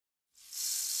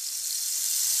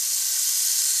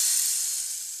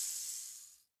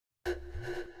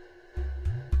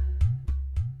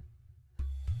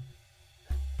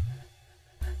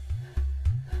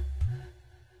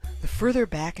further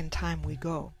back in time we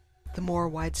go, the more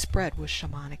widespread was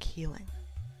shamanic healing.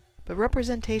 But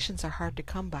representations are hard to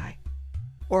come by,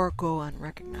 or go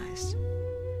unrecognized.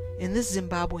 In this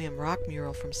Zimbabwean rock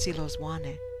mural from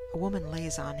Silozwane, a woman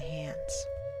lays on hands.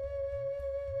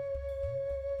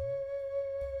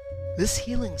 This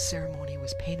healing ceremony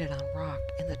was painted on rock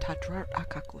in the Tadrat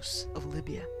Akakus of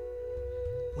Libya.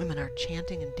 Women are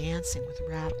chanting and dancing with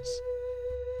rattles.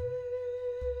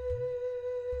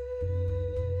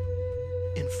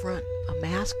 In front, a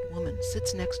masked woman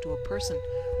sits next to a person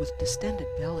with distended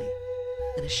belly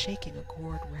and is shaking a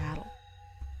gourd rattle,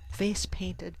 face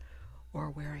painted or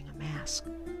wearing a mask.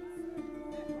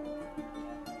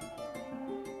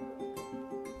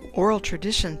 Oral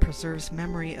tradition preserves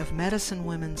memory of medicine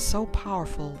women so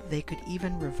powerful they could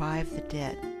even revive the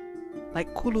dead,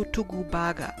 like Kulutugu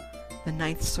Baga, the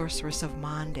ninth sorceress of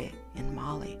Mande in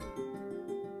Mali.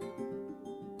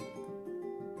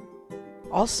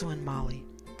 Also in Mali,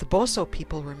 the Boso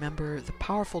people remember the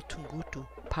powerful Tungutu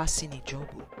Pasini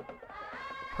Jobu.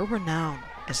 Her renown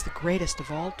as the greatest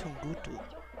of all Tungutu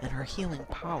and her healing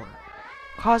power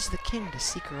caused the king to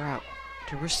seek her out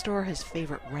to restore his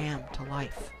favorite ram to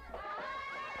life.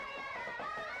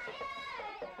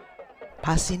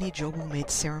 Pasini Jobu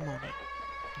made ceremony,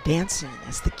 dancing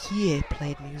as the Kie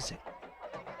played music.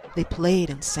 They played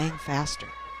and sang faster,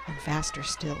 and faster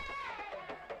still.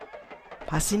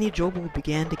 Pasini Jobu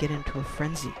began to get into a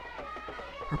frenzy.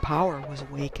 Her power was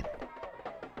awakened.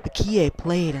 The Kie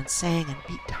played and sang and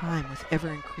beat time with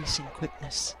ever-increasing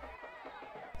quickness.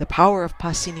 The power of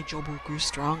Pasini Jobu grew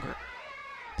stronger.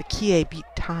 The Kie beat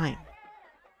time.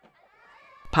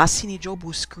 Pasini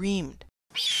Jobu screamed.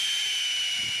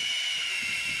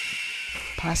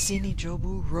 Pasini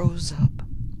Jobu rose up.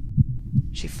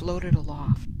 She floated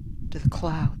aloft to the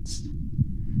clouds.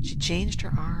 She changed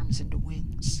her arms into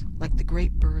wings, like the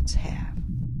great birds have.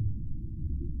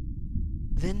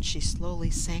 Then she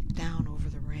slowly sank down over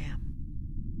the ram.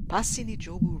 Pasini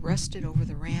Jobu rested over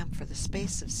the ram for the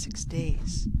space of 6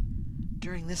 days.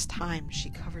 During this time,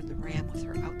 she covered the ram with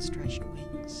her outstretched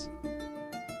wings.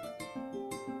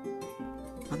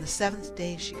 On the 7th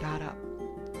day, she got up.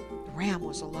 The ram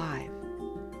was alive.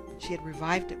 She had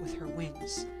revived it with her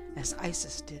wings, as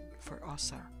Isis did for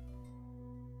Osar.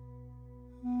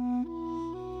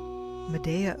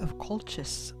 Medea of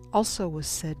Colchis also was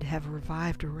said to have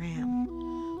revived a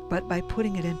ram, but by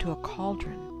putting it into a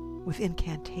cauldron with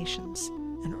incantations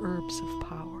and herbs of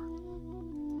power.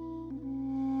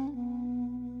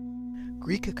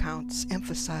 Greek accounts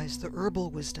emphasize the herbal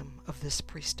wisdom of this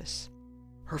priestess,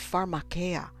 her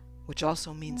pharmakeia, which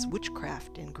also means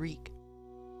witchcraft in Greek.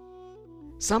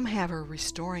 Some have her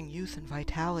restoring youth and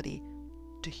vitality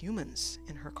to humans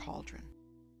in her cauldron.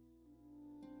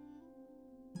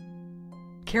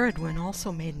 Ceridwen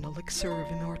also made an elixir of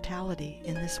immortality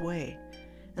in this way,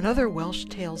 and other Welsh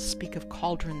tales speak of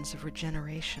cauldrons of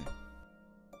regeneration.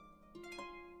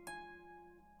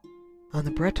 On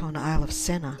the Breton Isle of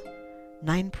Senna,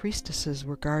 9 priestesses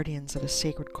were guardians of a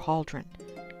sacred cauldron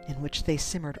in which they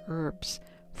simmered herbs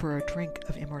for a drink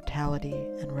of immortality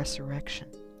and resurrection.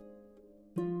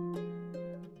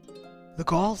 The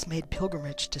Gauls made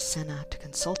pilgrimage to Senna to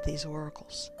consult these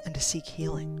oracles and to seek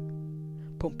healing.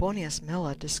 Pomponius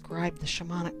Mela described the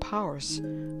shamanic powers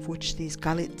for which these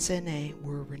Galitzene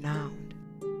were renowned.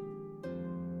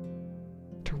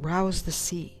 To rouse the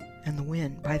sea and the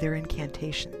wind by their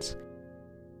incantations,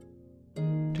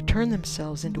 to turn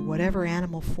themselves into whatever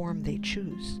animal form they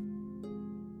choose,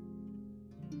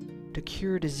 to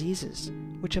cure diseases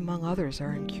which among others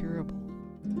are incurable,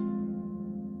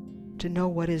 to know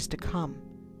what is to come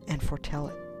and foretell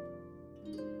it.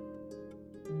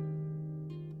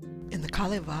 In the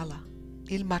Kalevala,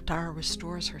 Ilmatar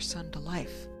restores her son to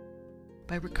life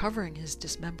by recovering his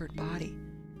dismembered body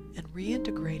and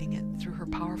reintegrating it through her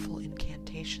powerful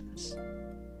incantations.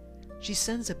 She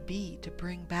sends a bee to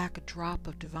bring back a drop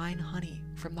of divine honey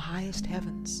from the highest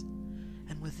heavens,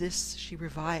 and with this she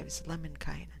revives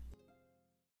Lemminkainen.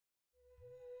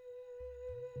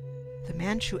 The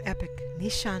Manchu epic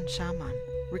Woman Shaman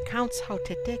recounts how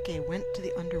Teteke went to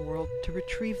the underworld to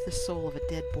retrieve the soul of a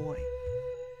dead boy.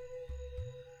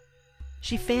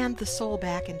 She fanned the soul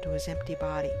back into his empty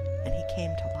body, and he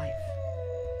came to life.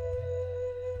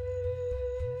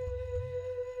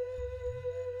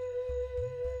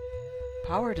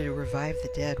 Power to revive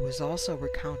the dead was also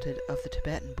recounted of the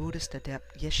Tibetan Buddhist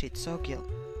adept Yeshe Tsogyal.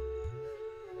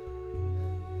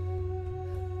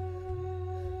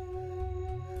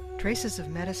 Traces of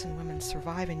medicine women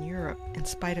survive in Europe in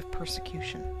spite of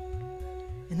persecution.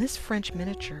 In this French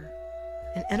miniature,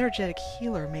 an energetic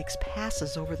healer makes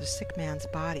passes over the sick man's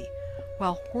body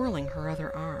while whirling her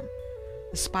other arm,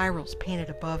 the spirals painted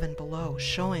above and below,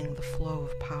 showing the flow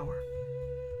of power.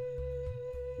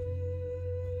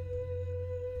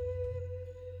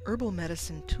 Herbal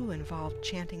medicine too involved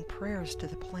chanting prayers to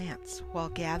the plants while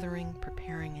gathering,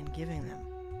 preparing, and giving them.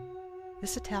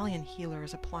 This Italian healer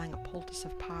is applying a poultice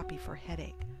of poppy for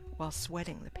headache while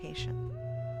sweating the patient.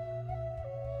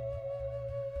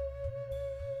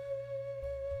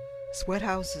 Sweat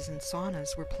houses and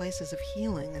saunas were places of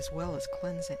healing as well as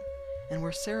cleansing, and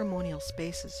were ceremonial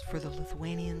spaces for the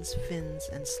Lithuanians, Finns,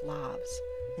 and Slavs,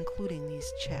 including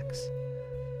these Czechs.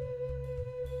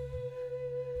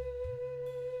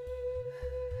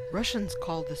 Russians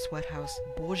called the sweat house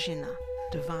Bozhina,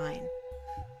 divine,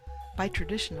 by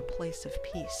tradition a place of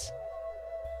peace.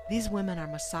 These women are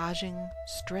massaging,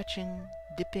 stretching,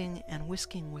 dipping, and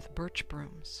whisking with birch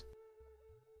brooms.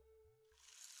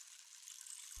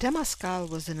 Temazcal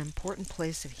was an important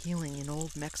place of healing in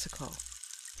Old Mexico.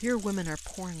 Here women are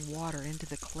pouring water into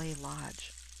the clay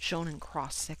lodge, shown in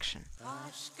cross-section.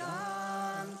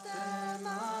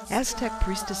 Aztec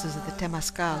priestesses of the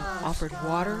Temazcal offered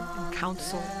water and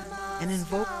counsel and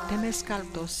invoked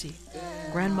Temazcaltosi,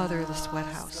 grandmother of the sweat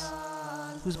house,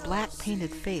 whose black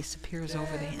painted face appears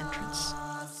over the entrance.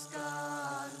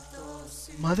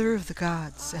 Mother of the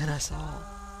gods and us all,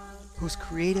 whose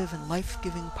creative and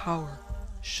life-giving power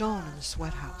shone in the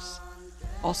sweat house,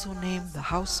 also named the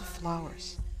House of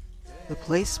Flowers, the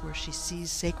place where she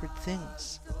sees sacred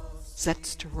things,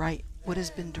 sets to right what has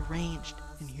been deranged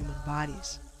in human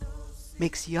bodies,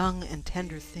 makes young and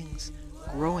tender things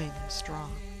growing and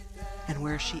strong, and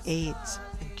where she aids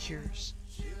and cures.